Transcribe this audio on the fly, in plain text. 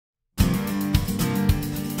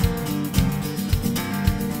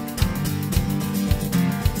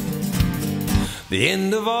The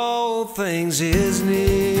end of all things is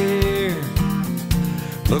near.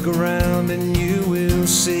 Look around and you will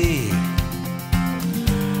see,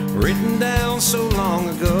 written down so long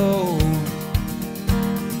ago,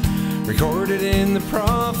 recorded in the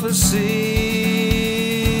prophecy.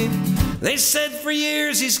 They said for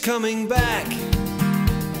years he's coming back,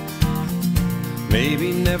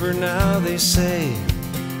 maybe never now, they say.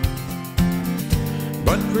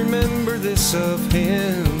 But remember this of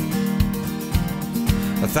him,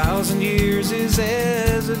 1,000 years is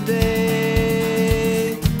as a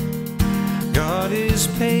day. God is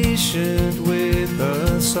patient with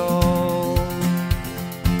us all.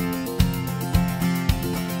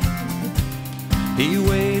 He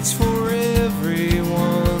waits for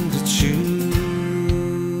everyone to choose.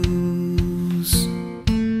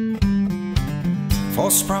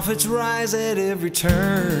 False prophets rise at every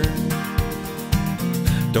turn.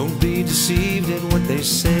 Don't be deceived at what they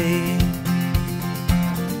say.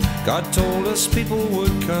 God told us people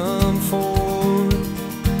would come forward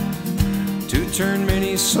to turn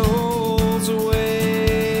many souls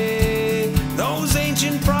away. Those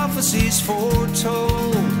ancient prophecies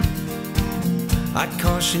foretold, I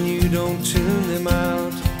caution you, don't tune them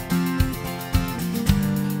out.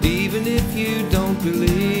 Even if you don't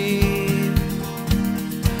believe,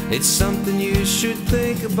 it's something you should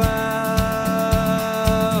think about.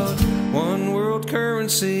 One world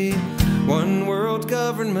currency, one world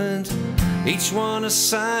government, each one a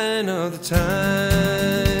sign of the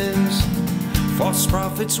times. False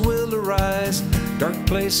prophets will arise, dark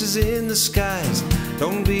places in the skies.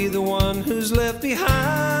 Don't be the one who's left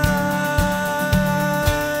behind.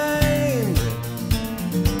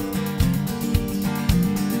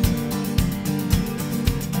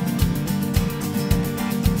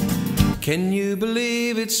 Can you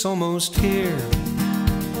believe it's almost here?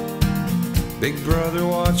 Big brother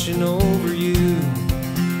watching over you.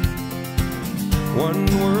 One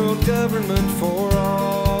world government for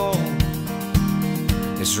all.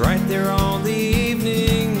 It's right there on the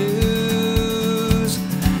evening news.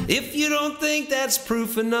 If you don't think that's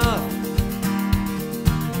proof enough,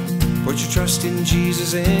 put your trust in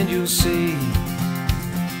Jesus and you'll see.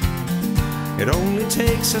 It only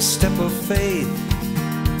takes a step of faith.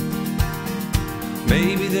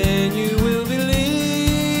 Maybe then you will believe.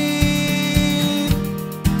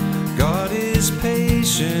 God is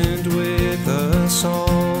patient with us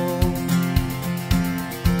all.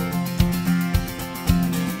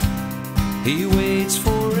 He waits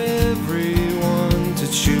for everyone to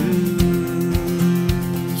choose.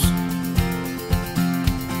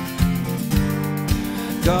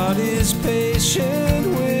 God is patient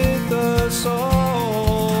with us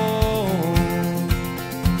all.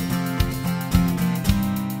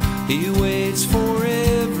 He waits for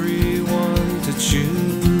everyone to choose.